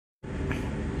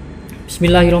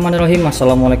Bismillahirrahmanirrahim.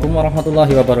 Assalamualaikum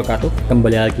warahmatullahi wabarakatuh.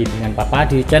 Kembali lagi dengan Papa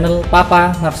di channel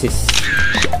Papa Narsis.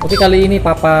 Oke, kali ini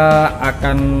Papa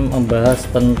akan membahas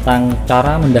tentang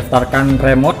cara mendaftarkan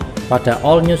remote pada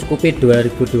All New Scoopy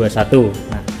 2021.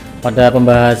 Nah, pada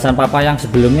pembahasan Papa yang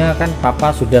sebelumnya kan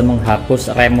Papa sudah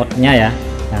menghapus remote-nya ya.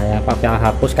 Nah, yang Papa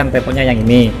hapus kan remote-nya yang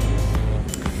ini.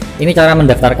 Ini cara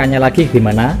mendaftarkannya lagi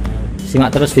gimana?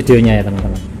 Simak terus videonya ya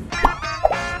teman-teman.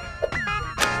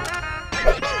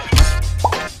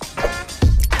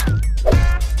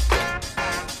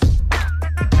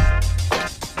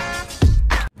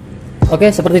 Oke,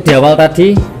 seperti di awal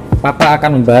tadi, Papa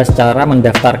akan membahas cara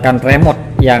mendaftarkan remote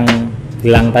yang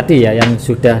hilang tadi ya, yang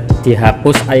sudah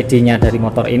dihapus ID-nya dari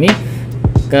motor ini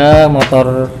ke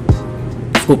motor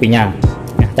Scoopy-nya.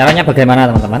 Nah, caranya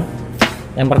bagaimana teman-teman?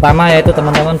 Yang pertama yaitu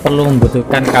teman-teman perlu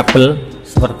membutuhkan kabel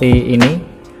seperti ini.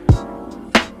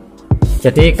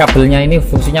 Jadi kabelnya ini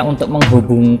fungsinya untuk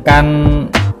menghubungkan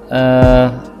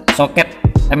soket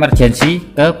emergency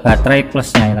ke baterai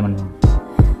plusnya ya teman-teman.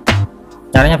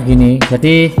 Caranya begini,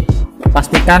 jadi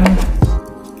pastikan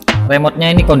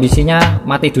remote-nya ini kondisinya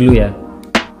mati dulu ya.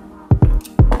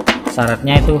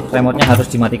 Syaratnya itu remote-nya harus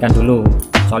dimatikan dulu,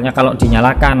 soalnya kalau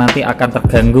dinyalakan nanti akan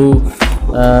terganggu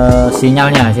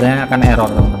sinyalnya akan error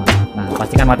teman-teman. Nah,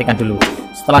 pastikan matikan dulu.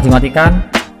 Setelah dimatikan,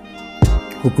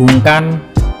 hubungkan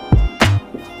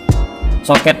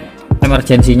soket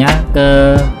emergensinya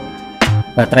ke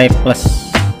baterai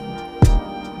plus.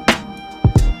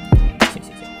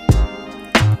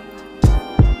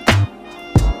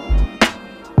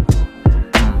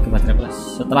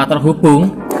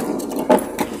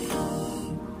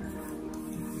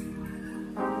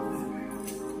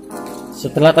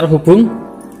 Setelah terhubung,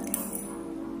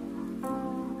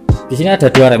 di sini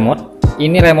ada dua remote.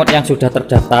 Ini remote yang sudah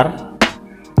terdaftar,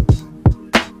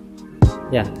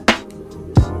 ya.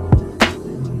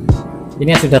 Ini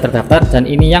yang sudah terdaftar dan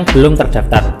ini yang belum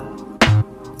terdaftar.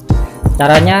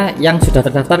 Caranya yang sudah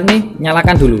terdaftar ini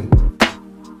nyalakan dulu.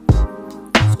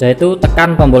 Sudah itu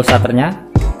tekan tombol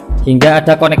starternya hingga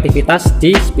ada konektivitas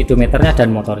di speedometernya dan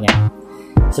motornya.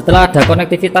 Setelah ada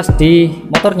konektivitas di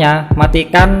motornya,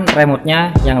 matikan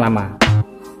remote-nya yang lama.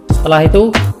 Setelah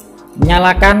itu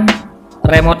nyalakan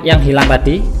remote yang hilang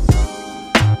tadi.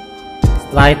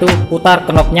 Setelah itu putar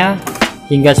knopnya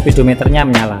hingga speedometernya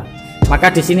menyala. Maka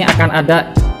di sini akan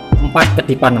ada 4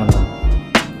 kedipan teman-teman.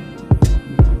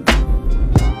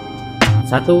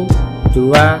 1,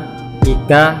 2,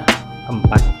 3,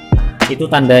 4. Itu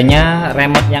tandanya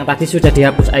remote yang tadi sudah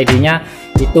dihapus ID-nya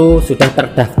itu sudah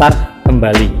terdaftar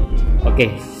kembali.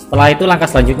 Oke, setelah itu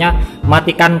langkah selanjutnya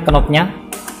matikan knopnya.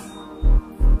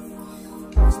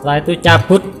 Setelah itu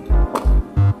cabut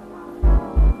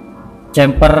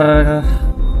jemper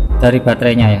dari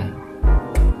baterainya ya.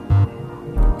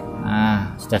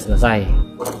 Nah, sudah selesai.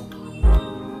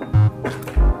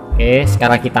 Oke,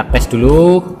 sekarang kita tes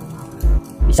dulu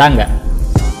bisa nggak.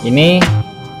 Ini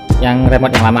yang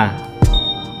remote yang lama,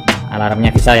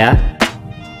 alarmnya bisa ya.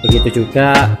 Begitu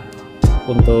juga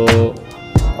untuk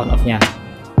on off nya.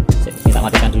 Kita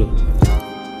matikan dulu.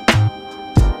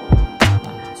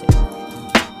 Nah,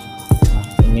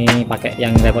 ini pakai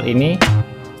yang remote ini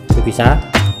itu bisa.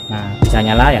 Nah, bisa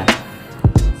nyala ya.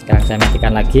 Sekarang saya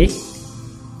matikan lagi.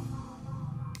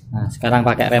 Nah, sekarang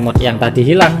pakai remote yang tadi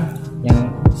hilang, yang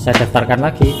saya daftarkan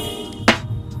lagi.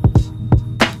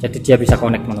 Jadi dia bisa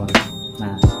connect teman-teman.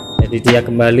 Nah, jadi dia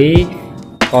kembali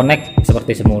connect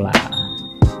seperti semula.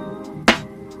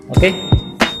 Oke,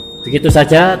 begitu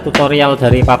saja tutorial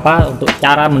dari Papa untuk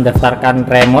cara mendaftarkan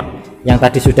remote yang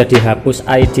tadi sudah dihapus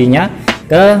ID-nya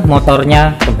ke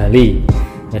motornya kembali.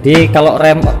 Jadi kalau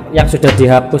remote yang sudah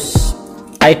dihapus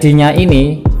ID-nya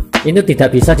ini itu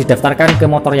tidak bisa didaftarkan ke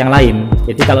motor yang lain.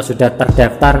 Jadi kalau sudah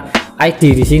terdaftar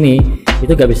ID di sini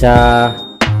itu nggak bisa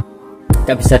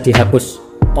dihapus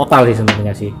total sih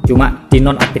sebenarnya sih, cuma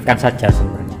dinonaktifkan saja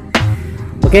sebenarnya.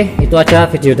 Oke, itu aja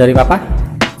video dari Papa.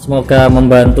 Semoga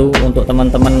membantu untuk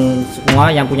teman-teman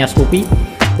semua yang punya Scoopy.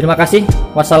 Terima kasih.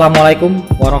 Wassalamualaikum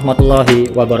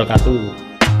warahmatullahi wabarakatuh.